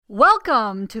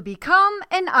Welcome to Become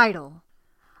an Idol.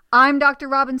 I'm Dr.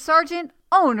 Robin Sargent,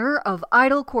 owner of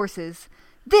Idol Courses.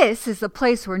 This is the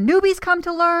place where newbies come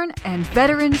to learn and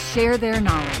veterans share their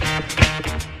knowledge.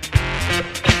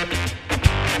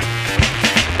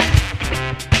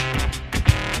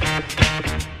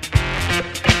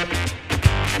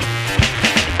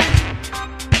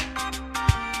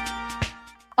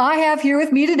 I have here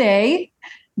with me today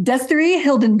Destery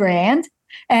Hildenbrand,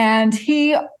 and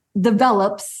he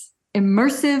develops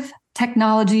immersive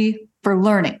technology for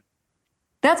learning.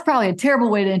 That's probably a terrible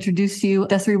way to introduce you.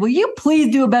 Destery, will you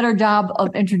please do a better job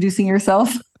of introducing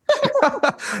yourself?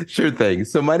 Sure thing.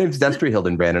 So my name is Destery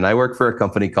Hildenbrand, and I work for a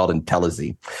company called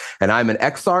Intellizy, and I'm an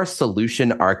XR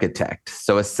solution architect.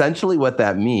 So essentially what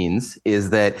that means is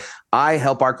that I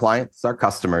help our clients, our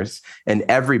customers, and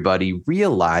everybody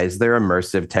realize their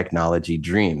immersive technology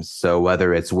dreams. So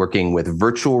whether it's working with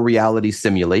virtual reality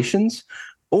simulations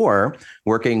or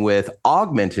working with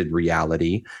augmented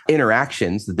reality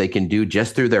interactions that they can do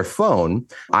just through their phone,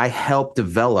 I help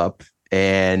develop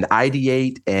and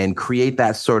ideate and create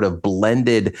that sort of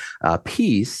blended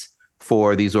piece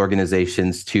for these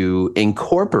organizations to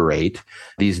incorporate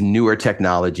these newer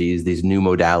technologies, these new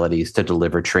modalities to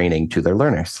deliver training to their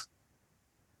learners.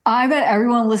 I bet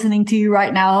everyone listening to you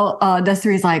right now,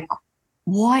 Destery, is like,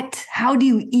 what? How do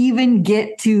you even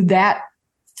get to that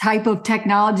type of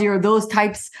technology or those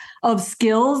types of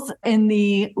skills in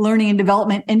the learning and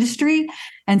development industry?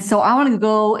 And so I want to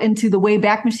go into the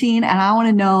Wayback Machine, and I want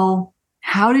to know,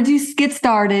 how did you get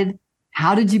started?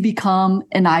 How did you become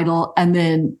an idol? And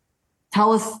then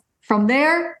tell us from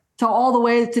there to all the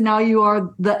way to now you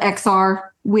are the XR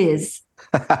whiz.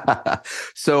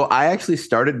 So I actually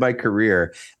started my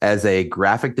career as a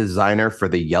graphic designer for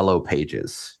the Yellow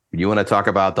Pages. You want to talk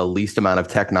about the least amount of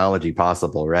technology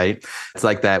possible, right? It's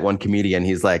like that one comedian.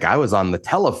 He's like, I was on the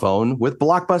telephone with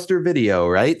Blockbuster Video,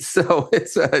 right? So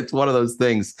it's one of those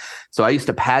things. So I used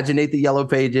to paginate the Yellow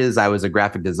Pages. I was a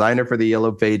graphic designer for the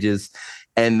Yellow Pages.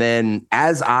 And then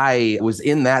as I was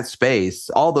in that space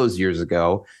all those years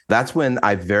ago, that's when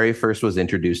I very first was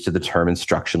introduced to the term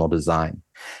instructional design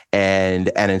and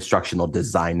an instructional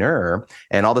designer.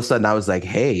 And all of a sudden I was like,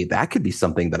 hey, that could be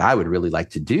something that I would really like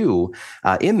to do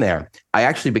in there. I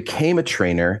actually became a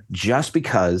trainer just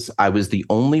because I was the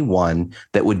only one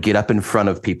that would get up in front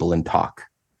of people and talk.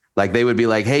 Like they would be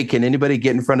like, hey, can anybody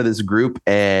get in front of this group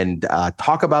and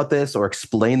talk about this or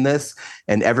explain this?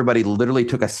 And everybody literally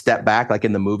took a step back, like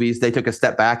in the movies, they took a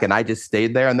step back and I just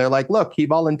stayed there and they're like, look, he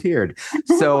volunteered.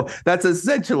 So that's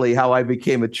essentially how I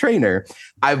became a trainer.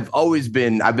 I've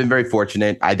been very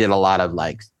fortunate. I did a lot of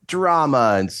like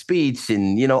drama and speech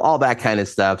and, all that kind of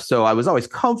stuff. So I was always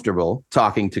comfortable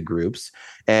talking to groups.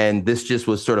 And this just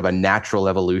was sort of a natural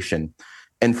evolution.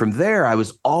 And from there, I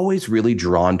was always really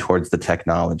drawn towards the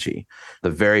technology.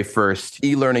 The very first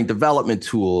e-learning development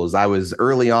tools, I was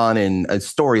early on in a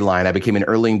Storyline. I became an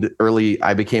early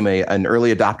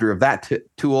adopter of that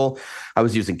tool. I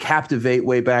was using Captivate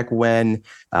way back when.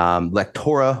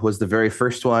 Lectora was the very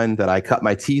first one that I cut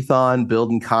my teeth on,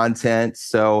 building content.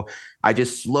 So I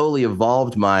just slowly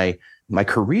evolved my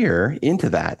career into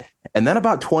that. And then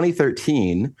about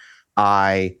 2013,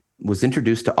 I was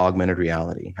introduced to augmented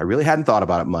reality. I really hadn't thought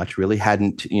about it much, really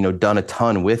hadn't, done a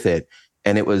ton with it.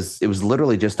 And it was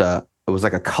literally just it was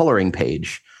like a coloring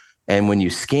page. And when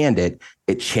you scanned it,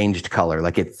 it changed color,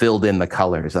 like it filled in the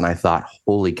colors. And I thought,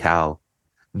 holy cow,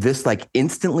 this like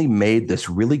instantly made this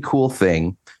really cool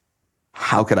thing.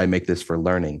 How could I make this for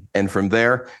learning? And from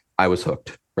there, I was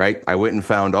hooked. Right? I went and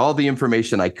found all the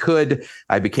information I could.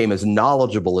 I became as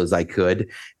knowledgeable as I could.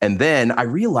 And then I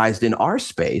realized in our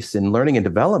space, in learning and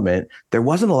development, there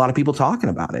wasn't a lot of people talking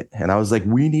about it. And I was like,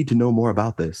 we need to know more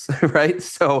about this. Right?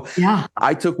 So yeah,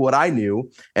 I took what I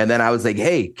knew and then I was like,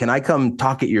 hey, can I come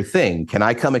talk at your thing? Can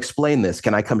I come explain this?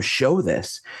 Can I come show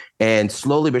this? And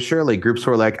slowly but surely, groups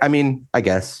were like, I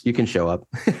guess you can show up,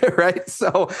 right?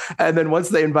 So, and then once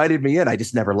they invited me in, I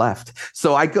just never left.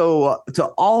 So I go to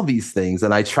all these things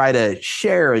and I try to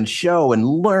share and show and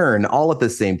learn all at the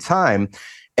same time.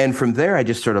 And from there, I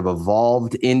just sort of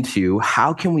evolved into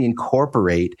how can we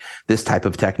incorporate this type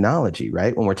of technology,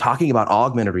 right? When we're talking about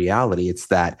augmented reality, it's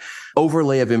that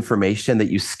overlay of information that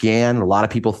you scan. A lot of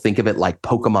people think of it like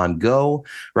Pokemon Go,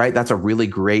 right? That's a really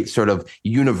great sort of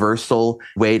universal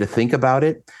way to think about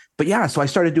it. But yeah, so I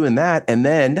started doing that. And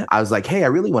then I was like, hey, I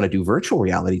really want to do virtual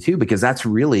reality too, because that's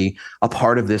really a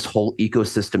part of this whole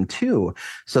ecosystem too.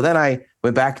 So then I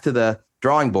went back to the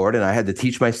drawing board and I had to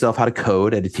teach myself how to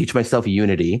code. I had to teach myself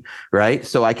Unity, right?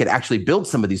 So I could actually build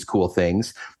some of these cool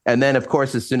things. And then, of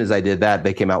course, as soon as I did that,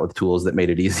 they came out with tools that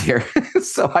made it easier.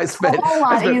 So I spent a whole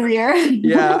lot easier.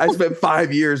 Yeah, I spent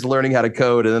 5 years learning how to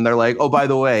code. And then they're like, oh, by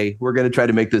the way, we're going to try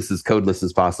to make this as codeless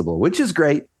as possible, which is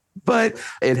great. But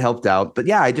it helped out. But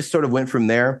yeah, I just sort of went from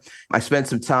there. I spent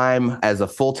some time as a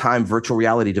full-time virtual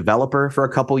reality developer for a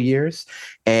couple years.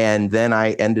 And then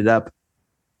I ended up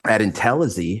at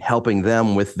Immersive, helping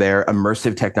them with their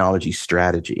immersive technology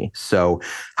strategy. So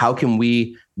how can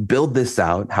we build this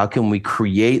out? How can we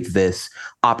create this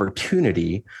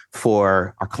opportunity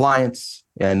for our clients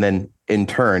and then in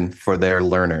turn for their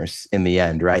learners in the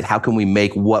end, right? How can we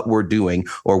make what we're doing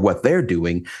or what they're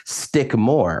doing stick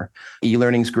more?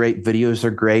 E-learning's great, videos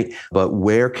are great, but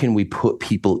where can we put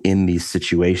people in these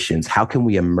situations? How can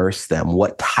we immerse them?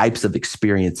 What types of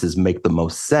experiences make the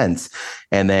most sense?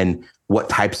 And then what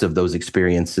types of those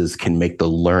experiences can make the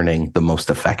learning the most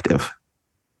effective?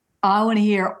 I want to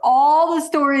hear all the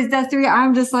stories, Destery.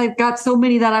 I'm just like, got so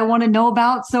many that I want to know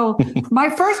about. So my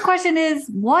first question is,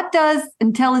 what does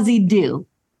Immersive do?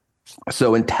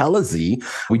 So Immersive,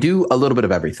 we do a little bit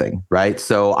of everything, right?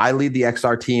 So I lead the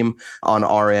XR team on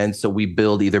our end. So we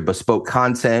build either bespoke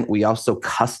content. We also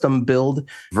custom build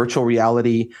virtual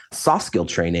reality soft skill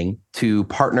training to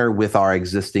partner with our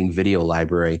existing video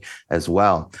library as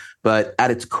well. But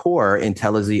at its core,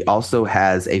 Immersive also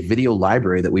has a video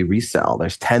library that we resell.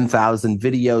 There's 10,000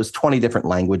 videos, 20 different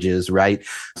languages, right?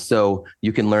 So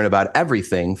you can learn about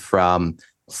everything from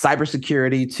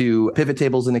cybersecurity to pivot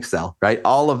tables in Excel, right?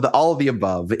 All of the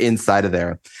above inside of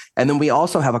there. And then we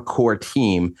also have a core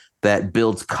team that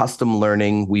builds custom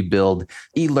learning. We build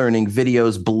e-learning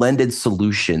videos, blended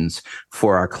solutions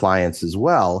for our clients as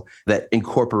well that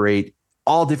incorporate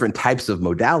all different types of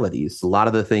modalities. A lot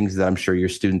of the things that I'm sure your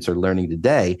students are learning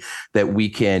today that we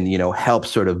can, help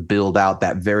sort of build out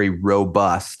that very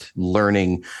robust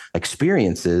learning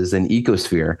experiences and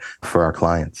ecosphere for our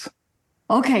clients.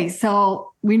 Okay, so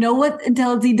we know what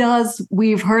Immersive does.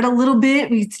 We've heard a little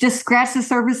bit. We just scratched the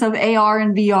surface of AR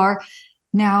and VR.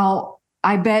 Now,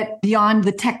 I bet beyond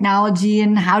the technology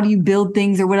and how do you build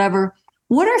things or whatever,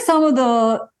 what are some of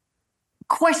the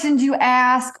questions you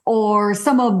ask or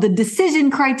some of the decision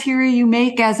criteria you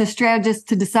make as a strategist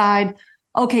to decide,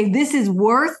 okay, this is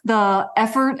worth the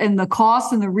effort and the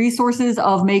cost and the resources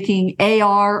of making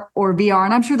AR or VR?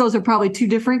 And I'm sure those are probably two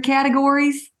different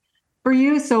categories for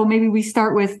you. So maybe we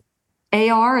start with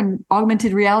AR and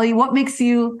augmented reality. What makes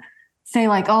you say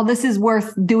like, oh, this is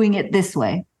worth doing it this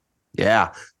way?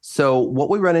 Yeah. So what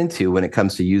we run into when it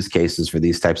comes to use cases for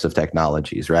these types of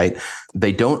technologies, right?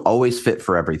 They don't always fit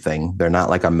for everything. They're not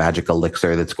like a magic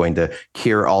elixir that's going to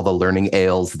cure all the learning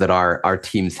ails that our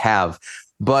teams have.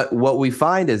 But what we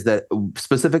find is that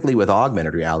specifically with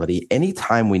augmented reality,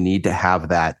 anytime we need to have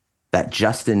that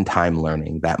just-in-time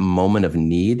learning, that moment of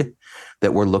need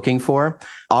that we're looking for,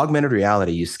 augmented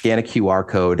reality, you scan a QR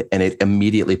code and it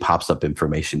immediately pops up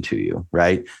information to you,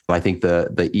 right? I think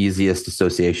the easiest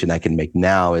association I can make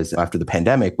now is after the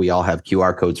pandemic, we all have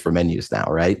QR codes for menus now,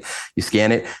 right? You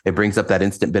scan it, it brings up that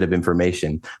instant bit of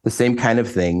information. The same kind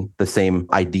of thing, the same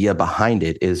idea behind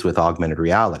it is with augmented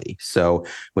reality. So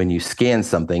when you scan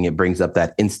something, it brings up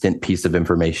that instant piece of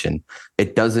information.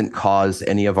 It doesn't cause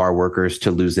any of our workers to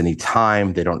lose any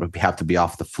time. They don't have to be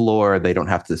off the floor. They don't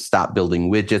have to stop building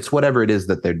widgets, whatever it is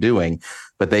that they're doing,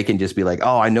 but they can just be like,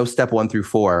 oh, I know step 1 through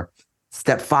 4,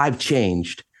 step 5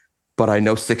 changed, but I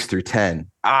know 6 through 10.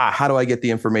 How do I get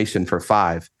the information for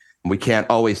 5? We can't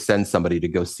always send somebody to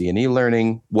go see an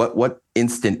e-learning. What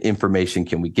instant information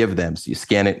can we give them? So you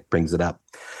scan it, brings it up.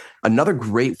 Another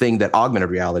great thing that augmented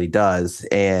reality does,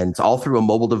 and it's all through a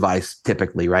mobile device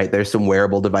typically, right? There's some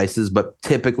wearable devices, but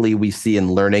typically we see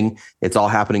in learning, it's all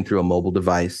happening through a mobile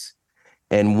device.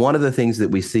 And one of the things that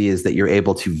we see is that you're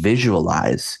able to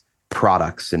visualize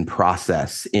products and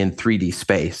process in 3D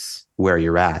space where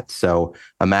you're at. So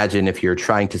imagine if you're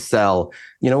trying to sell,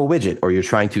 a widget, or you're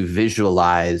trying to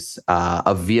visualize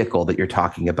a vehicle that you're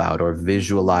talking about, or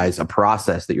visualize a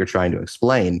process that you're trying to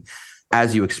explain.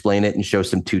 As you explain it and show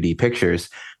some 2D pictures,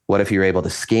 what if you're able to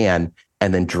scan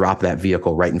and then drop that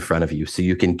vehicle right in front of you so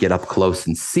you can get up close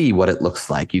and see what it looks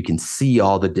like? You can see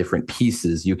all the different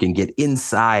pieces. You can get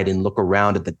inside and look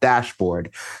around at the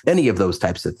dashboard, any of those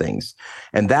types of things.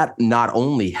 And that not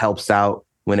only helps out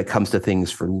when it comes to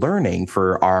things for learning,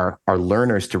 for our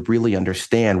learners to really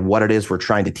understand what it is we're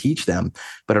trying to teach them,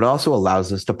 but it also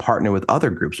allows us to partner with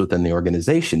other groups within the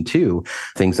organization too.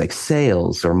 Things like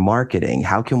sales or marketing.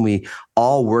 How can we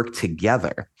all work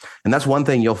together. And that's one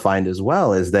thing you'll find as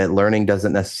well, is that learning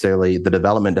doesn't necessarily, the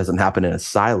development doesn't happen in a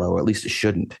silo, or at least it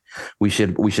shouldn't. We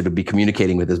should be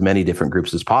communicating with as many different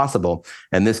groups as possible.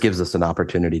 And this gives us an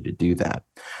opportunity to do that.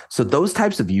 So those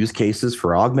types of use cases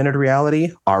for augmented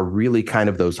reality are really kind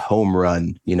of those home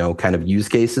run, kind of use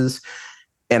cases.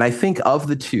 And I think of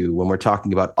the two, when we're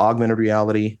talking about augmented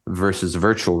reality versus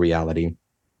virtual reality,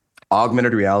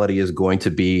 augmented reality is going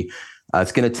to be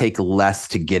it's going to take less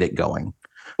to get it going.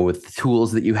 With the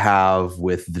tools that you have,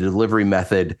 with the delivery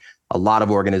method, a lot of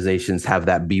organizations have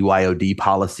that BYOD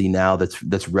policy now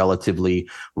that's relatively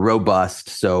robust.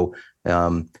 So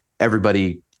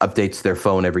everybody updates their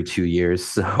phone every 2 years.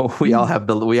 So we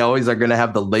always are going to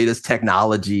have the latest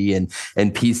technology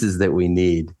and pieces that we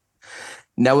need.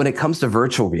 Now, when it comes to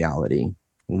virtual reality,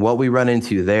 what we run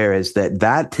into there is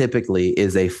that typically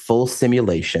is a full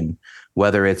simulation,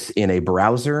 whether it's in a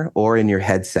browser or in your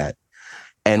headset.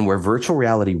 And where virtual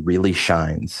reality really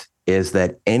shines is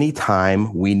that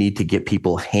anytime we need to get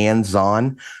people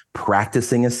hands-on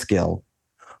practicing a skill,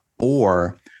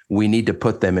 or we need to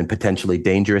put them in potentially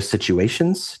dangerous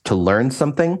situations to learn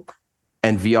something,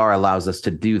 and VR allows us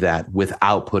to do that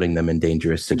without putting them in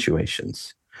dangerous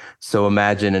situations. So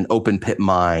imagine an open pit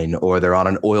mine, or they're on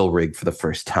an oil rig for the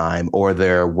first time, or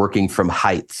they're working from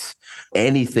heights.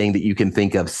 Anything that you can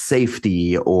think of,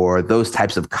 safety or those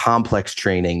types of complex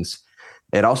trainings.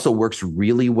 It also works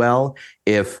really well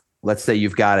if, let's say,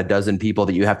 you've got a dozen people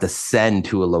that you have to send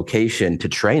to a location to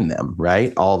train them,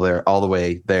 right? All the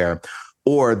way there.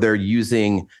 Or they're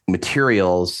using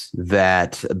materials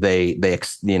that they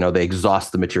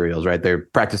exhaust the materials, right? They're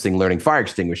practicing learning fire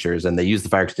extinguishers, and they use the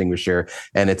fire extinguisher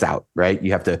and it's out, right?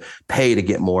 You have to pay to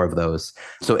get more of those.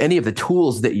 So any of the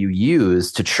tools that you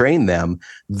use to train them,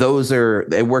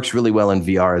 it works really well in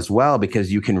VR as well,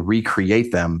 because you can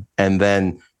recreate them. And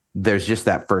then there's just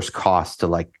that first cost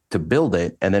to build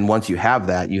it. And then once you have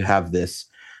that, you have this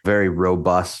very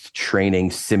robust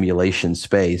training simulation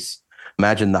space.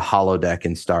 Imagine the holodeck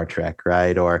in Star Trek,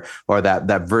 right? Or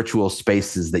that virtual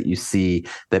spaces that you see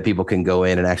that people can go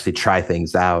in and actually try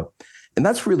things out. And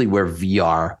that's really where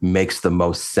VR makes the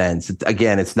most sense.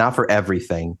 Again, it's not for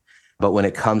everything, but when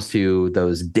it comes to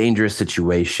those dangerous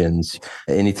situations,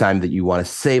 anytime that you want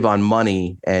to save on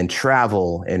money and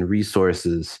travel and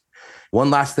resources.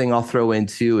 One last thing I'll throw in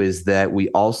too is that we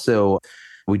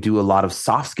do a lot of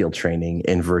soft skill training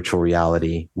in virtual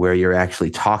reality, where you're actually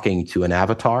talking to an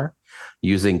avatar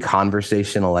using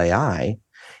conversational AI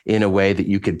in a way that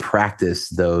you could practice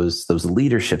those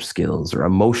leadership skills or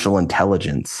emotional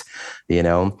intelligence.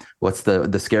 What's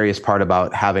the scariest part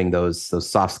about having those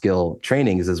soft skill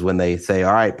trainings is when they say,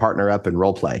 all right, partner up and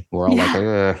role play. We're all like,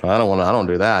 I don't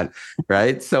do that.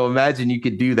 Right. So imagine you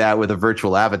could do that with a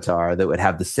virtual avatar that would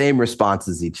have the same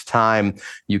responses each time.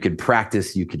 You could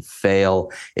practice, you could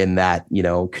fail in that,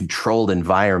 controlled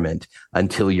environment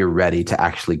until you're ready to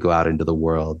actually go out into the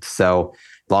world. So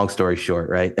long story short,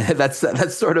 right? That's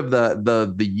sort of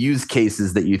the use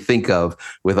cases that you think of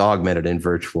with augmented and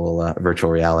virtual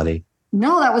reality.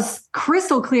 No, that was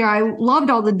crystal clear. I loved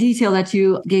all the detail that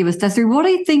you gave us, Destery. What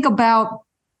do you think about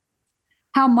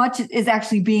how much is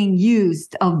actually being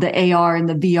used of the AR and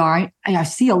the VR? I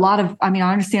see I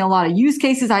understand a lot of use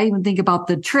cases. I even think about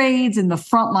the trades and the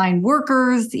frontline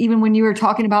workers, even when you were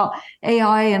talking about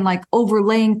AI and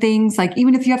overlaying things,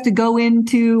 even if you have to go in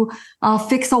to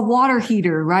fix a water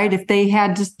heater, right? If they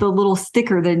had just the little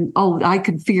sticker, then, I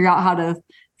could figure out how to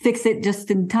fix it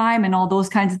just in time and all those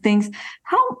kinds of things.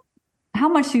 How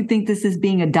much do you think this is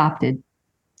being adopted?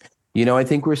 I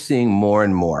think we're seeing more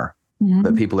and more. Mm-hmm.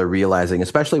 That people are realizing,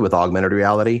 especially with augmented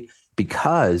reality,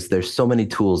 because there's so many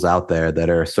tools out there that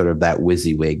are sort of that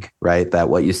WYSIWYG, right? That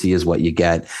what you see is what you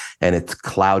get. And it's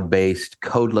cloud-based,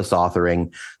 codeless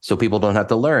authoring. So people don't have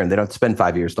to learn. They don't have to spend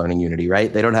 5 years learning Unity,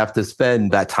 right? They don't have to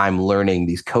spend that time learning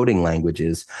these coding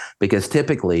languages, because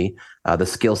typically the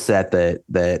skill set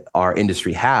that our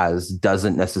industry has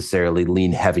doesn't necessarily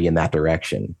lean heavy in that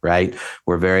direction, right?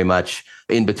 We're very much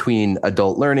in between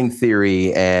adult learning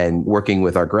theory and working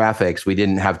with our graphics. We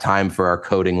didn't have time for our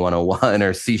coding 101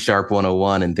 or C#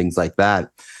 101 and things like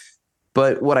that.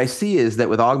 But what I see is that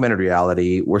with augmented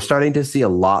reality, we're starting to see a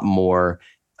lot more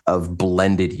of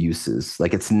blended uses.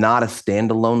 It's not a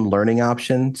standalone learning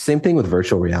option. Same thing with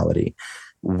virtual reality.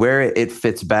 Where it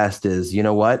fits best is,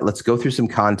 let's go through some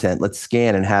content. Let's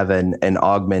scan and have an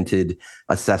augmented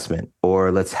assessment,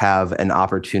 or let's have an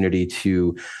opportunity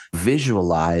to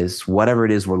visualize whatever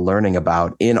it is we're learning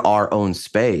about in our own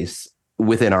space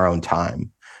within our own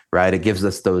time. right? It gives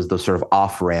us those sort of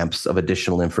off ramps of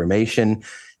additional information.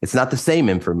 It's not the same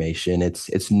information.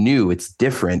 It's new, it's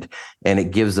different, and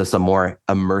it gives us a more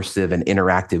immersive and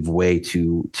interactive way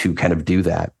to kind of do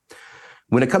that.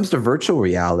 When it comes to virtual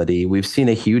reality, we've seen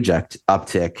a huge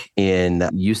uptick in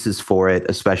uses for it,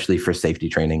 especially for safety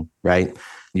training, right?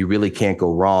 You really can't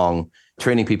go wrong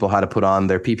training people how to put on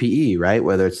their PPE, right?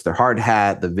 Whether it's their hard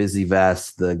hat, the Visi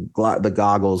vest, the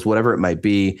goggles, whatever it might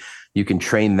be, you can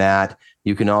train that.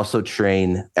 You can also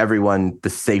train everyone the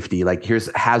safety. Like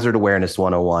here's hazard awareness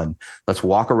 101. Let's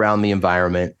walk around the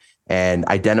environment and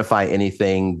identify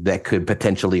anything that could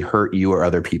potentially hurt you or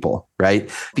other people,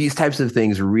 right? These types of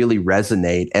things really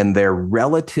resonate, and they're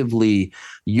relatively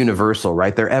universal,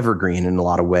 right? They're evergreen in a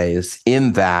lot of ways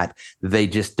in that they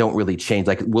just don't really change.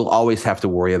 Like we'll always have to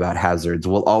worry about hazards.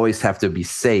 We'll always have to be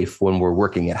safe when we're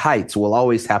working at heights. We'll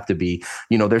always have to be,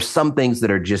 there's some things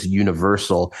that are just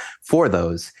universal for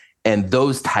those. And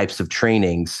those types of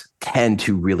trainings tend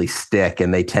to really stick,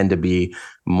 and they tend to be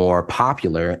more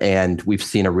popular. And we've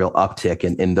seen a real uptick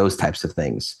in those types of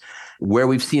things. Where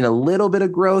we've seen a little bit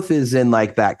of growth is in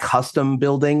like that custom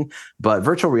building, but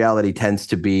virtual reality tends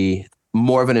to be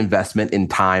more of an investment in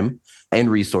time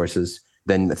and resources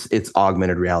than its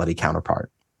augmented reality counterpart.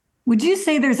 Would you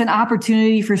say there's an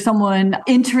opportunity for someone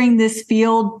entering this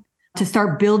field to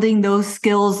start building those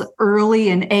skills early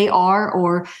in AR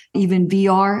or even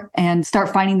VR and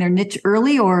start finding their niche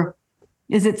early? Or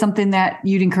is it something that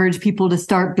you'd encourage people to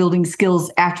start building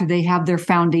skills after they have their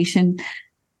foundation?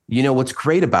 What's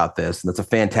great about this, and that's a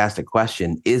fantastic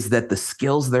question, is that the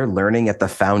skills they're learning at the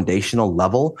foundational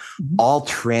level all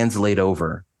translate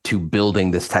over to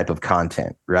building this type of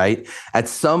content, right? At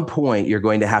some point, you're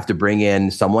going to have to bring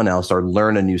in someone else or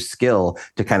learn a new skill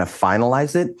to kind of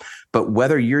finalize it. But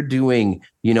whether you're doing,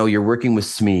 you're working with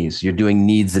SMEs, you're doing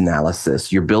needs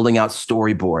analysis, you're building out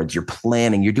storyboards, you're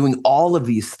planning, you're doing all of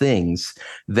these things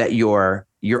that you're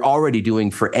already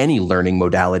doing for any learning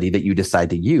modality that you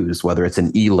decide to use, whether it's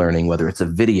an e-learning, whether it's a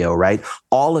video, right?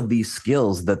 All of these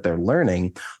skills that they're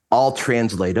learning all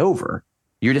translate over.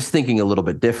 You're just thinking a little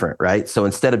bit different, right? So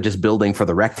instead of just building for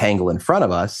the rectangle in front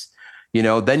of us,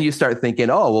 then you start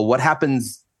thinking, oh, well, what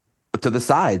happens to the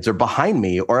sides or behind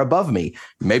me or above me?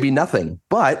 Maybe nothing,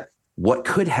 but what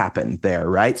could happen there,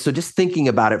 right? So just thinking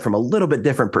about it from a little bit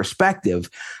different perspective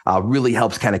really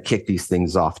helps kind of kick these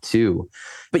things off too.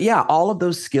 But yeah, all of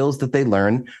those skills that they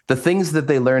learn, the things that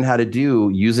they learn how to do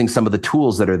using some of the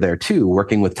tools that are there too,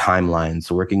 working with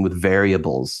timelines, working with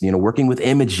variables, working with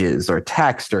images or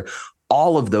text or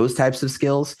all of those types of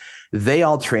skills, they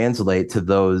all translate to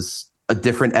those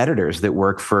different editors that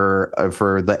work for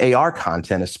the AR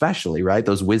content, especially, right?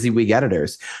 Those WYSIWYG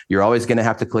editors. You're always going to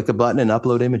have to click a button and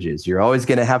upload images. You're always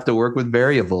going to have to work with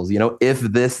variables, if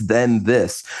this, then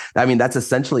this. I mean, that's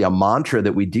essentially a mantra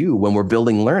that we do when we're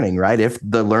building learning, right? If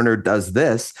the learner does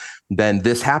this, then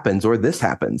this happens or this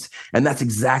happens. And that's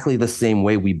exactly the same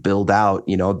way we build out,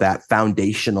 that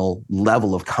foundational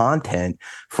level of content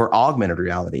for augmented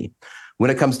reality. When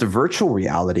it comes to virtual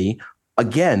reality,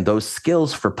 again, those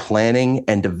skills for planning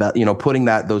and putting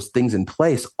those things in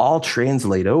place all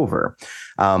translate over.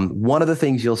 One of the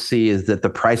things you'll see is that the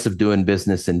price of doing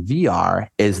business in VR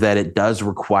is that it does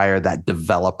require that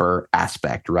developer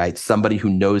aspect, right? Somebody who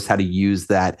knows how to use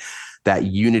that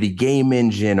Unity game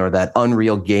engine or that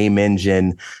Unreal game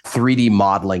engine. 3D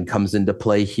modeling comes into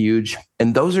play huge.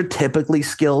 And those are typically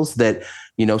skills that,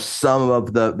 some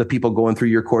of the people going through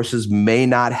your courses may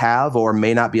not have or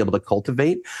may not be able to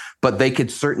cultivate, but they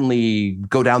could certainly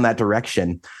go down that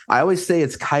direction. I always say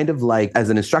it's kind of like,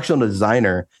 as an instructional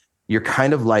designer, you're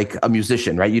kind of like a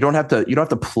musician, right? You don't have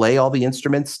to play all the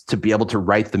instruments to be able to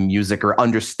write the music or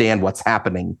understand what's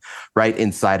happening right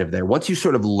inside of there. Once you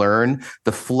sort of learn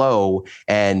the flow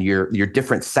and your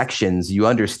different sections, you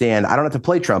understand, I don't have to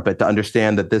play trumpet to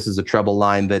understand that this is a treble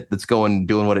line that's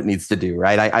doing what it needs to do,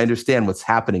 right? I understand what's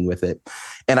happening with it.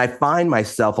 And I find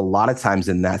myself a lot of times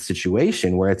in that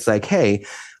situation where it's like, hey,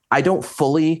 I don't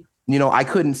fully, I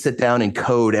couldn't sit down and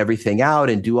code everything out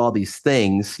and do all these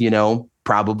things,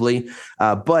 probably.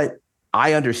 But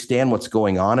I understand what's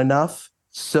going on enough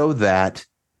so that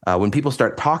when people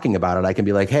start talking about it, I can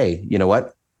be like, hey, you know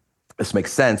what? This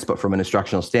makes sense. But from an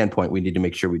instructional standpoint, we need to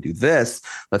make sure we do this.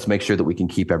 Let's make sure that we can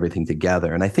keep everything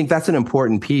together. And I think that's an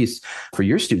important piece for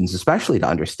your students, especially to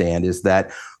understand, is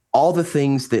that all the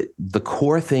things the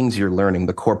core things you're learning,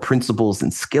 the core principles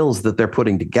and skills that they're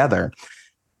putting together,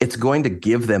 it's going to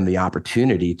give them the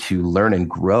opportunity to learn and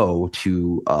grow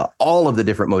to all of the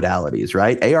different modalities,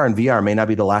 right? AR and VR may not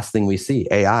be the last thing we see.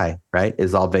 AI, right,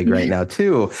 is all big right now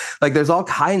too. Like there's all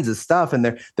kinds of stuff,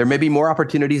 and there may be more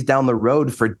opportunities down the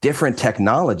road for different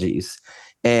technologies.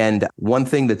 And one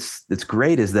thing that's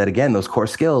great is that, again, those core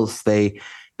skills, they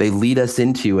lead us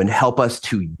into and help us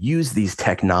to use these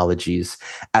technologies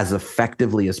as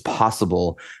effectively as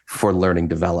possible for learning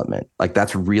development. Like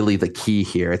that's really the key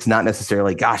here. It's not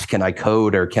necessarily, gosh, can I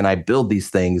code or can I build these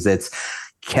things? It's,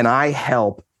 can I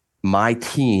help my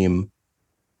team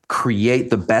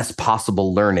create the best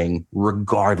possible learning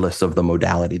regardless of the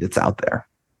modality that's out there?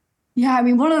 Yeah, I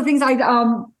mean, one of the things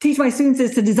I teach my students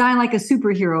is to design like a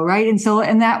superhero, right?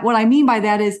 And that what I mean by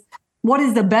that is, what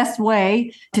is the best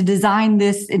way to design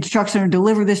this instruction or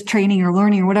deliver this training or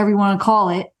learning or whatever you want to call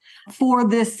it for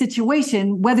this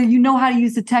situation, whether you know how to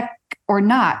use the tech or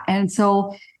not. And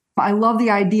so I love the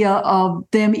idea of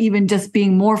them even just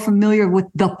being more familiar with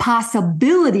the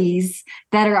possibilities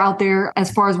that are out there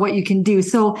as far as what you can do.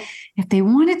 So if they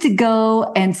wanted to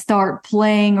go and start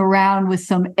playing around with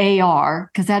some AR,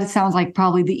 because that sounds like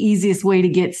probably the easiest way to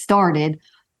get started,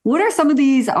 what are some of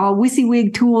these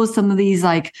WYSIWYG tools, some of these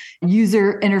like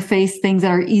user interface things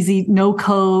that are easy, no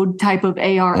code type of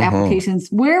AR applications?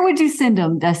 Where would you send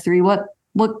them, Destery?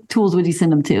 What tools would you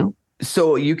send them to?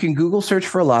 So you can Google search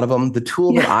for a lot of them. The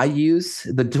tool that I use,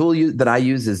 is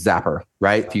Zappar,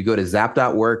 right? If you go to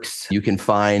zap.works, you can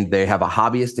find they have a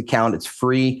hobbyist account. It's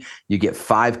free. You get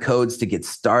 5 codes to get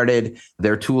started.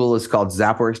 Their tool is called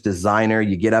ZapWorks Designer.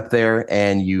 You get up there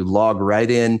and you log right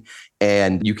in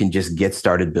and you can just get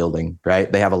started building,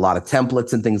 right? They have a lot of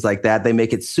templates and things like that. They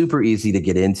make it super easy to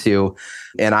get into.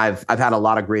 And I've had a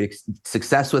lot of great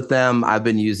success with them. I've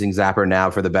been using Zappar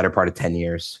now for the better part of 10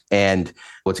 years. And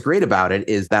what's great about it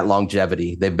is that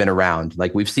longevity. They've been around.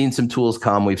 Like we've seen some tools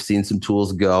come, we've seen some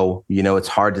tools go. You know, it's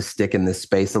hard to stick in this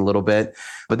space a little bit,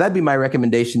 but that'd be my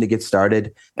recommendation to get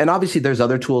started. And obviously there's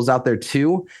other tools out there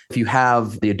too. If you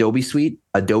have the Adobe suite,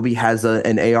 Adobe has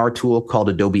an AR tool called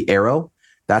Adobe Aero.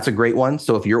 That's a great one.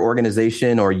 So if your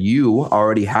organization or you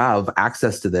already have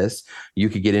access to this, you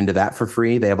could get into that for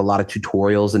free. They have a lot of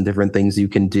tutorials and different things you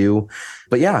can do.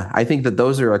 But yeah, I think that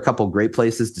those are a couple great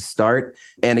places to start.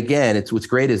 And again, what's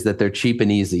great is that they're cheap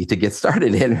and easy to get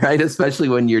started in, right? Especially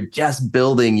when you're just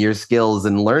building your skills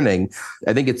and learning.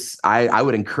 I think I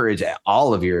would encourage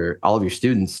all of your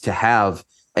students to have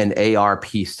an AR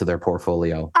piece to their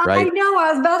portfolio, right? I know.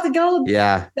 I was about to go.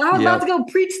 Yeah. I was about to go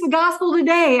preach the gospel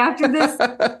today after this,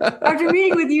 after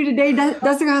meeting with you today.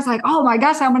 Dustin, I was like, oh my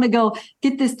gosh, I'm going to go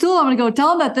get this tool. I'm going to go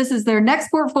tell them that this is their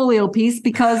next portfolio piece,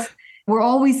 because we're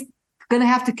always going to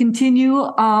have to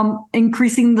continue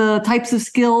increasing the types of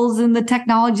skills and the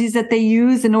technologies that they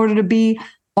use in order to be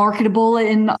marketable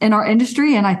in our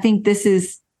industry. And I think this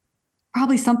is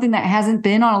probably something that hasn't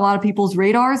been on a lot of people's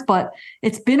radars, but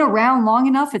it's been around long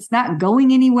enough. It's not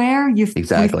going anywhere.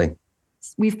 Exactly.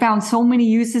 We've found so many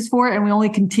uses for it, and we only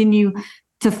continue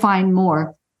to find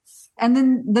more. And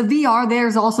then the VR,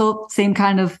 there's also same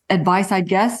kind of advice, I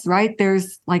guess, right?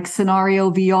 There's like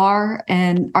scenario VR.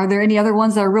 And are there any other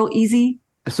ones that are real easy?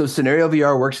 So Scenario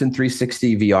VR works in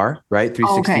 360 VR, right?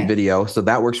 360 video. So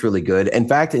that works really good. In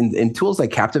fact, in tools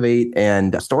like Captivate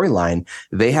and Storyline,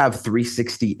 they have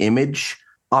 360 image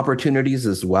opportunities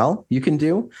as well you can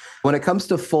do. When it comes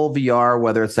to full VR,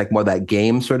 whether it's like more that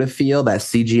game sort of feel, that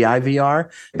CGI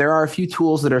VR, there are a few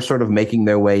tools that are sort of making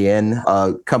their way in.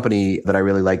 A company that I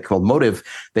really like called Motive,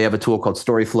 they have a tool called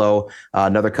Storyflow.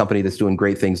 Another company that's doing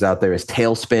great things out there is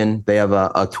Tailspin. They have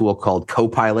a tool called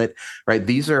Copilot, right?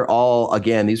 These are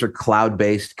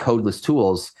cloud-based codeless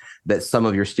tools that some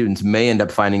of your students may end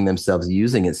up finding themselves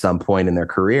using at some point in their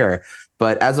career.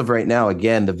 But as of right now,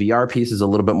 again, the VR piece is a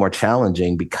little bit more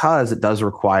challenging because it does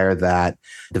require that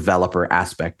developer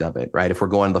aspect of it, right? If we're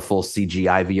going the full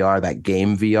CGI VR, that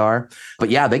game VR. But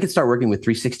yeah, they can start working with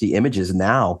 360 images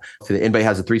now. If anybody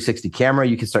has a 360 camera,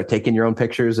 you can start taking your own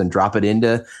pictures and drop it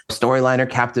into Storyline or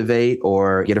Captivate,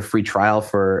 or get a free trial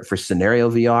for Scenario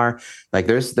VR. Like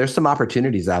there's some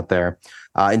opportunities out there.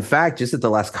 In fact, just at the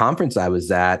last conference I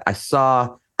was at, I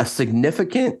saw a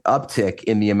significant uptick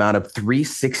in the amount of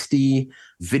 360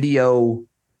 video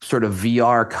sort of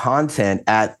VR content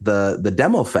at the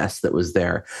demo fest that was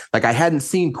there. Like I hadn't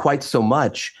seen quite so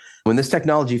much. When this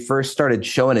technology first started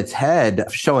showing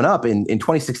up in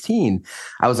 2016,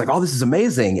 I was like, oh, this is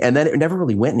amazing. And then it never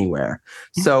really went anywhere.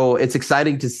 Yeah. So it's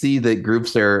exciting to see that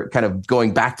groups are kind of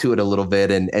going back to it a little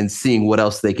bit and seeing what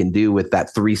else they can do with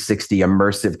that 360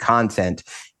 immersive content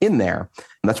in there.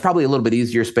 And that's probably a little bit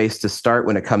easier space to start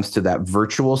when it comes to that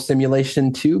virtual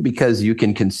simulation too, because you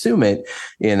can consume it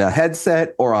in a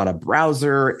headset or on a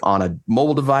browser, on a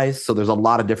mobile device. So there's a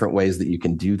lot of different ways that you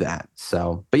can do that.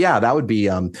 So, but yeah, that would be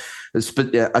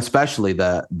especially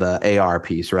the AR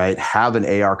piece, right? Have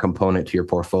an AR component to your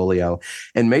portfolio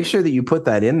and make sure that you put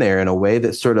that in there in a way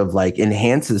that sort of like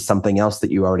enhances something else that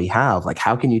you already have. Like,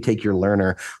 how can you take your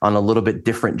learner on a little bit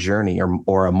different journey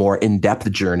or a more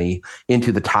in-depth journey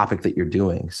into the topic that you're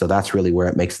doing? So that's really where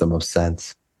it makes the most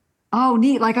sense. Oh,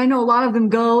 neat. Like I know a lot of them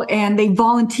go and they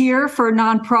volunteer for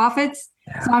nonprofits.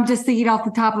 Yeah. So I'm just thinking off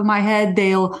the top of my head,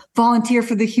 they'll volunteer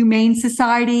for the Humane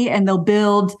Society and they'll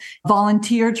build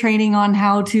volunteer training on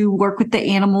how to work with the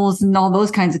animals and all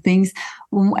those kinds of things.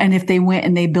 And if they went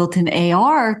and they built an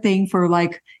AR thing for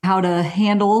like how to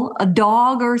handle a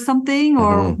dog or something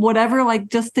or whatever, like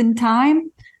just in time.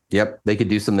 Yep. They could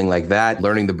do something like that,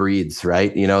 learning the breeds,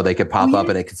 right? You know, they could pop up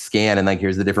and it could scan and like,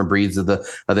 here's the different breeds of the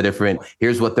different,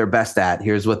 here's what they're best at.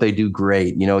 Here's what they do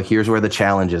great. You know, here's where the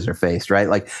challenges are faced, right?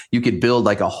 Like you could build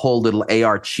like a whole little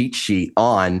AR cheat sheet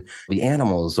on the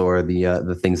animals or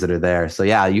the things that are there. So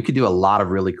yeah, you could do a lot of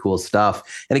really cool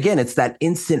stuff. And again, it's that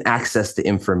instant access to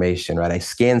information, right? I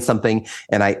scan something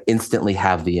and I instantly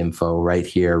have the info right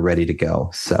here, ready to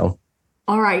go. So.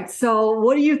 All right. So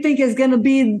what do you think is going to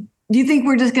be? Do you think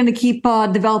we're just going to keep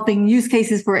developing use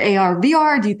cases for AR,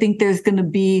 VR? Do you think there's going to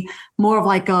be more of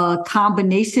like a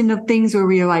combination of things where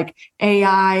we're like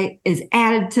AI is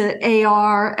added to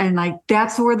AR and like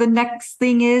that's where the next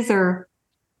thing is? Or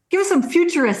give us some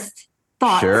futurist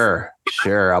thoughts. Sure.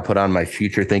 I'll put on my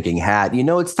future thinking hat. You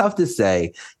know, it's tough to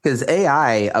say because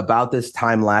AI about this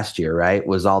time last year, right,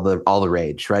 was all the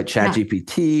rage, right?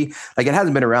 ChatGPT, like it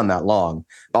hasn't been around that long,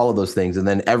 all of those things. And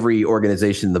then every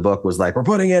organization in the book was like, we're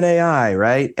putting in AI,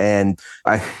 right? And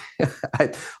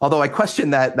although I question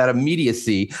that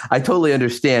immediacy, I totally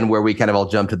understand where we kind of all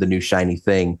jump to the new shiny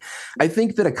thing. I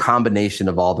think that a combination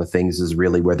of all the things is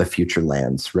really where the future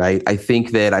lands, right? I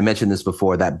think that I mentioned this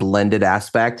before, that blended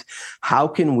aspect. How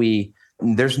can we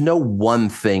there's no one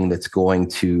thing that's going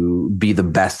to be the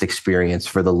best experience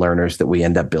for the learners that we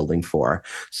end up building for.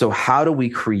 So how do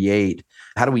we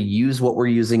use what we're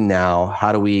using now?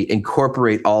 How do we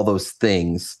incorporate all those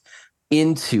things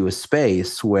into a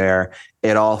space where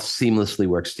it all seamlessly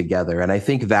works together? And I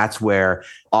think that's where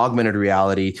augmented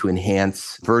reality to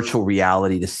enhance, virtual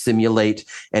reality to simulate,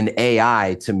 and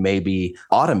AI to maybe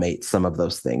automate some of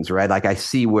those things, right? Like I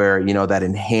see where, you know, that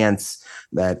enhance,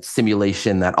 that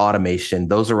simulation, that automation,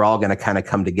 those are all going to kind of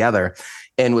come together.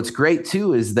 And what's great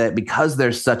too is that because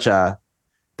there's such an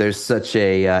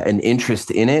interest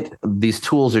in it, these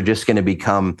tools are just going to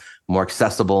become more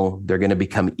accessible. They're going to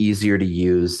become easier to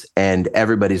use, and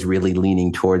everybody's really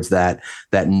leaning towards that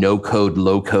no code,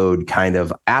 low code kind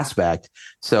of aspect.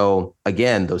 So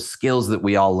again, those skills that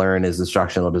we all learn as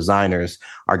instructional designers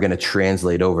are going to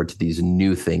translate over to these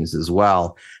new things as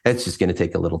well. It's just going to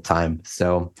take a little time.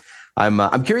 So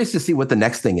I'm curious to see what the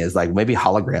next thing is, like maybe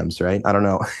holograms, right? I don't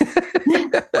know.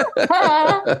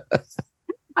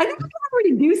 I think we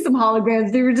already do some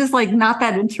holograms. They were just like not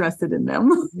that interested in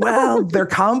them. Well, they're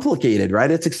complicated,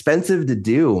 right? It's expensive to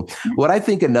do. What I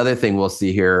think another thing we'll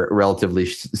see here relatively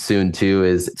soon too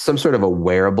is some sort of a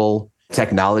wearable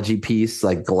technology piece,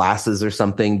 like glasses or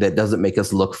something that doesn't make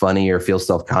us look funny or feel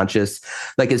self-conscious.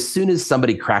 Like as soon as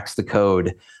somebody cracks the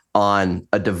code on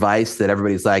a device that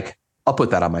everybody's like, I'll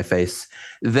put that on my face,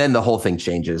 then the whole thing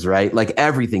changes, right? Like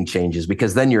everything changes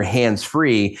because then you're hands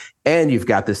free and you've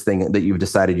got this thing that you've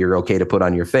decided you're okay to put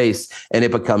on your face, and it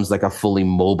becomes like a fully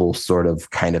mobile sort of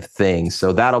kind of thing.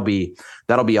 So that'll be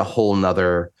a whole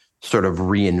nother sort of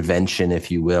reinvention,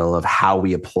 if you will, of how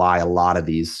we apply a lot of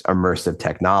these immersive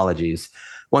technologies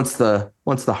once the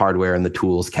hardware and the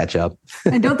tools catch up.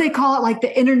 And don't they call it like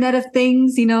the Internet of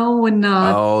Things, you know, when the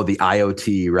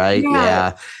IoT, right?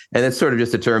 Yeah. And it's sort of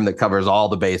just a term that covers all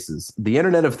the bases. The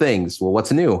Internet of Things. Well,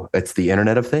 what's new? It's the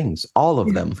Internet of Things, all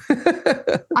of them.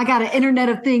 I got an Internet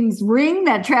of Things ring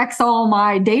that tracks all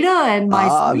my data and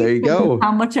my there you go.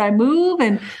 How much I move.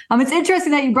 And it's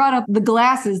interesting that you brought up the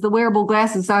glasses, the wearable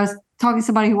glasses. I was talking to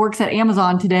somebody who works at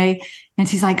Amazon today, and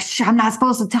she's like, I'm not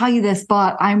supposed to tell you this,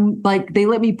 but I'm like, they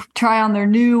let me try on their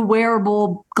new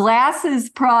wearable glasses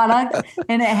product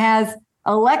and it has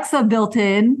Alexa built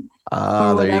in.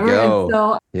 There you go. And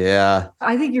so yeah.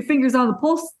 I think your finger's on the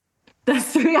pulse. I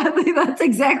think that's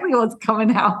exactly what's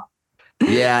coming out.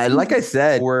 Yeah. And like I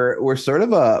said, we're sort of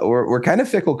we're kind of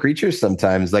fickle creatures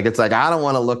sometimes. Like, it's like, I don't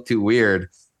want to look too weird.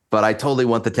 but I totally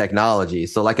want the technology.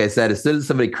 So like I said, as soon as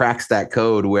somebody cracks that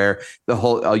code where the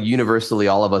whole universally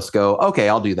all of us go, okay,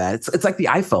 I'll do that. It's like the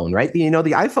iPhone, right? The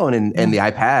iPhone and the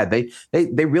iPad,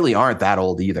 they really aren't that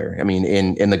old either. I mean,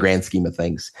 in the grand scheme of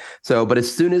things. So, but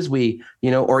as soon as we,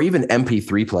 or even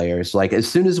MP3 players, like as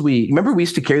soon as we remember, we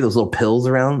used to carry those little pills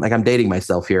around. Like I'm dating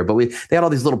myself here, but they had all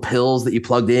these little pills that you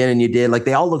plugged in and you did, like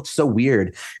they all looked so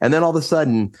weird. And then all of a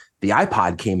sudden the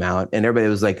iPod came out and everybody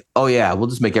was like, oh yeah, we'll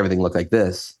just make everything look like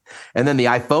this. And then the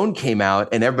iPhone came out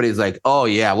and everybody's like, oh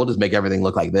yeah, we'll just make everything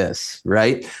look like this,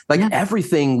 right? Like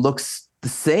everything looks the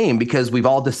same because we've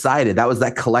all decided that was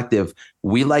that collective,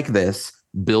 we like this,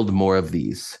 build more of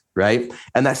these, right?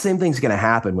 And that same thing's going to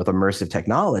happen with immersive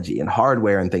technology and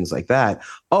hardware and things like that.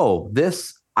 Oh,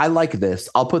 I like this.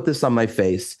 I'll put this on my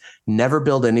face. Never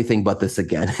build anything but this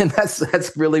again. And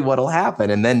that's really what'll happen.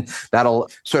 And then that'll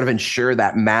sort of ensure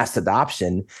that mass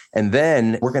adoption. And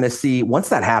then we're going to see once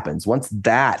that happens, once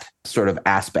that sort of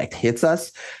aspect hits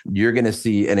us, you're going to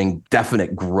see an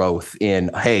indefinite growth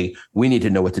in, hey, we need to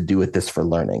know what to do with this for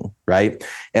learning, right?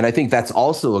 And I think that's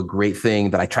also a great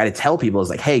thing that I try to tell people is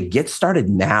like, hey, get started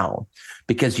now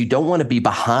because you don't want to be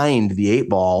behind the 8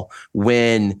 ball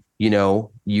when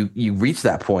you reach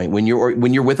that point when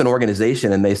you're with an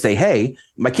organization and they say, hey,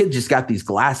 my kid just got these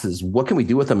glasses. What can we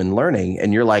do with them in learning?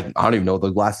 And you're like, I don't even know what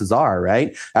the glasses are,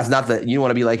 right? That's not that you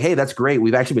want to be like, hey, that's great.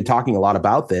 We've actually been talking a lot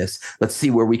about this. Let's see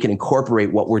where we can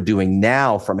incorporate what we're doing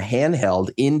now from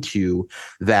handheld into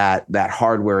that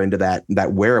hardware, into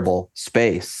that wearable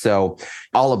space. So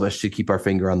all of us should keep our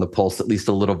finger on the pulse at least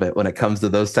a little bit when it comes to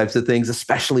those types of things,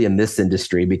 especially in this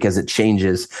industry, because it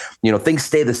changes, things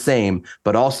stay the same,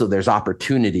 but also there's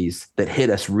opportunities that hit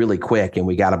us really quick and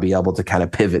we got to be able to kind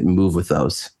of pivot and move with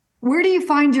those. Where do you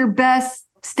find your best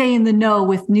stay in the know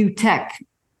with new tech?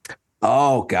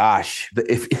 Oh gosh,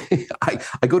 if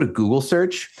I go to Google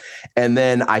search and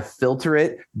then I filter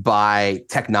it by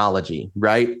technology,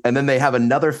 right? And then they have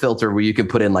another filter where you can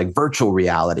put in like virtual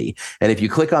reality. And if you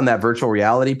click on that virtual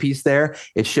reality piece there,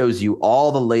 it shows you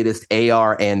all the latest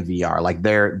AR and VR. Like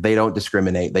they don't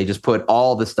discriminate. They just put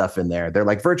all the stuff in there. They're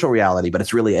like virtual reality, but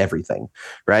it's really everything,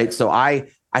 right? So I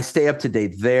stay up to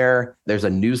date there. There's a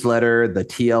newsletter, the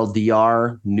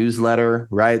TLDR newsletter,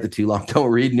 right? The Too Long Don't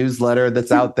Read newsletter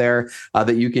that's out there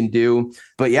that you can do.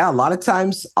 But yeah, a lot of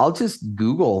times I'll just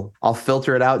I'll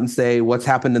filter it out and say, what's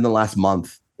happened in the last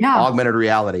month? Yeah. Augmented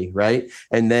reality, right?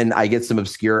 And then I get some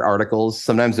obscure articles.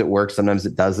 Sometimes it works, sometimes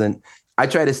it doesn't. I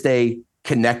try to stay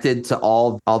connected to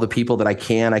all the people that I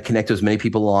can. I connect to as many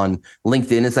people on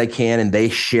LinkedIn as I can, and they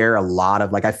share a lot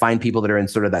of, like, I find people that are in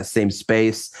sort of that same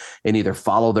space and either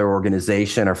follow their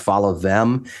organization or follow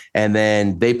them. And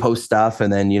then they post stuff.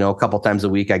 And then, a couple times a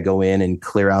week, I go in and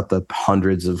clear out the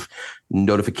hundreds of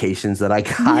notifications that I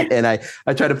got. And I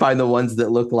try to find the ones that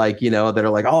look like, that are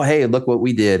like, oh, hey, look what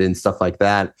we did and stuff like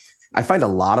that. I find a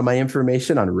lot of my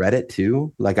information on Reddit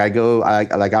too. Like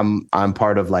I'm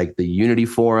part of like the Unity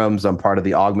forums. I'm part of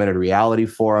the augmented reality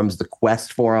forums, the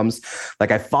Quest forums.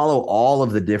 Like I follow all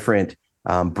of the different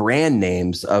brand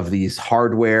names of these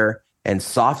hardware and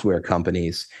software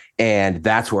companies. And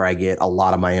that's where I get a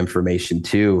lot of my information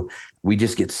too. We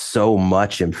just get so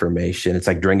much information. It's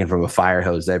like drinking from a fire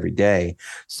hose every day.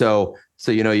 So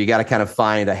you got to kind of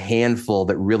find a handful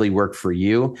that really work for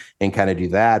you and kind of do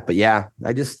that. But yeah,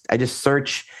 I just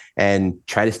search and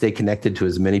try to stay connected to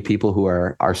as many people who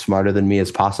are smarter than me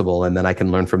as possible, and then I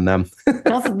can learn from them.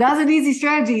 That's an easy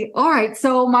strategy. All right.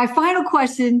 So my final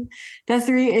question,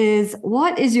 Destery, is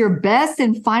what is your best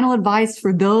and final advice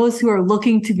for those who are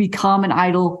looking to become an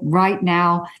idol right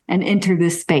now and enter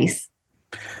this space?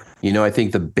 I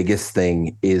think the biggest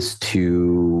thing is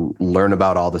to learn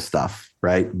about all the stuff,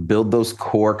 right? Build those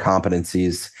core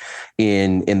competencies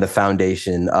in the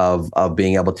foundation of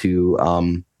being able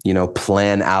to,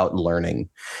 plan out learning.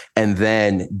 And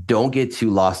then don't get too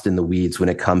lost in the weeds when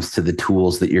it comes to the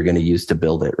tools that you're going to use to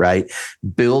build it, right?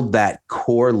 Build that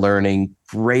core learning,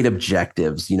 great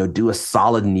objectives, do a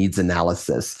solid needs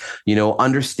analysis,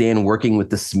 understand working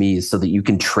with the SMEs so that you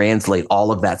can translate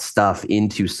all of that stuff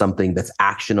into something that's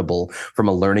actionable from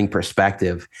a learning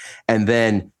perspective. And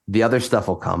then the other stuff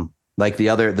will come. Like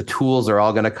the tools are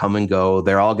all going to come and go.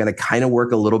 They're all going to kind of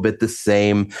work a little bit the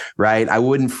same, right? I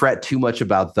wouldn't fret too much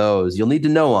about those. You'll need to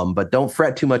know them, but don't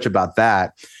fret too much about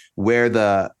that. Where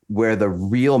the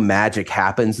real magic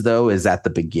happens, though, is at the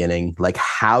beginning. Like,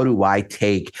 how do I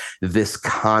take this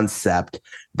concept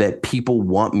that people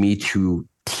want me to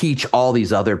teach all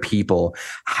these other people?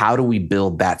 How do we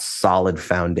build that solid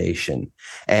foundation?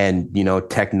 And,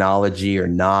 technology or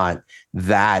not,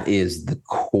 that is the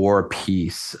core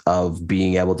piece of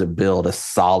being able to build a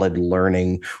solid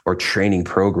learning or training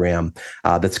program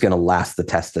that's going to last the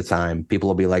test of time. People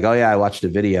will be like, oh yeah, I watched a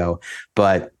video,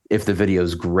 but if the video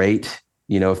is great,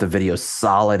 if the video is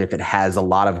solid, if it has a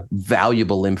lot of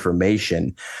valuable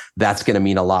information, that's going to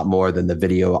mean a lot more than the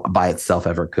video by itself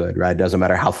ever could, right? Doesn't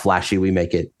matter how flashy we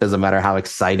make it. Doesn't matter how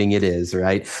exciting it is,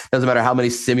 right? Doesn't matter how many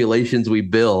simulations we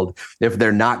build. If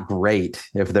they're not great,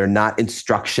 if they're not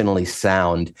instructionally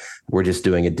sound, we're just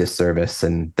doing a disservice.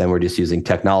 And then we're just using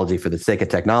technology for the sake of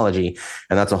technology.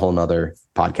 And that's a whole nother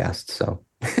podcast. So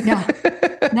yeah,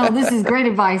 no, this is great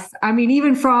advice. I mean,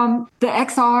 even from the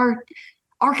XR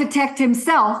architect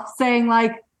himself saying,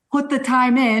 like, put the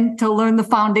time in to learn the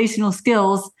foundational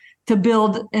skills to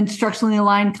build instructionally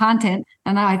aligned content.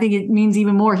 And I think it means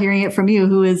even more hearing it from you,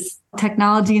 who is a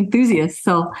technology enthusiast.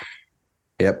 So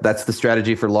yep, that's the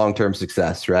strategy for long-term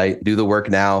success, right? Do the work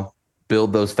now,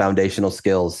 build those foundational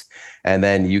skills, and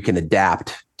then you can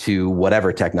adapt to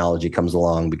whatever technology comes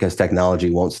along, because technology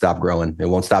won't stop growing. It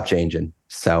won't stop changing.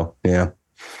 So, yeah.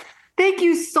 Thank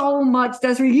you so much,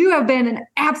 Destery. You have been an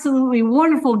absolutely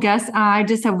wonderful guest. I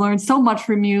just have learned so much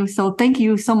from you. So thank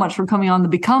you so much for coming on the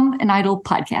Become an Idol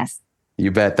podcast. You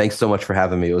bet. Thanks so much for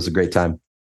having me. It was a great time.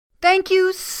 Thank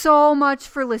you so much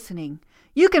for listening.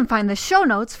 You can find the show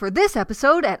notes for this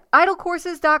episode at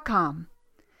idlecourses.com.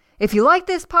 If you like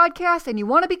this podcast and you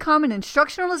want to become an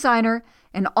instructional designer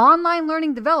and online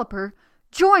learning developer,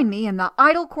 join me in the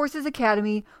Idle Courses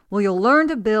Academy, where you'll learn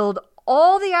to build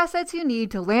all the assets you need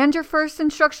to land your first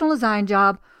instructional design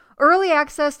job, early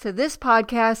access to this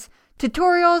podcast,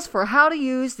 tutorials for how to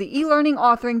use the e-learning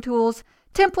authoring tools,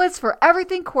 templates for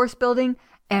everything course building,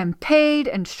 and paid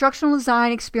instructional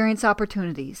design experience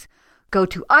opportunities. Go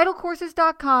to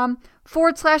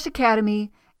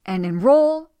idlecourses.com/academy and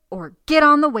enroll or get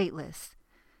on the wait list.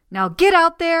 Now get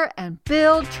out there and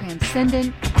build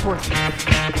transcendent courses.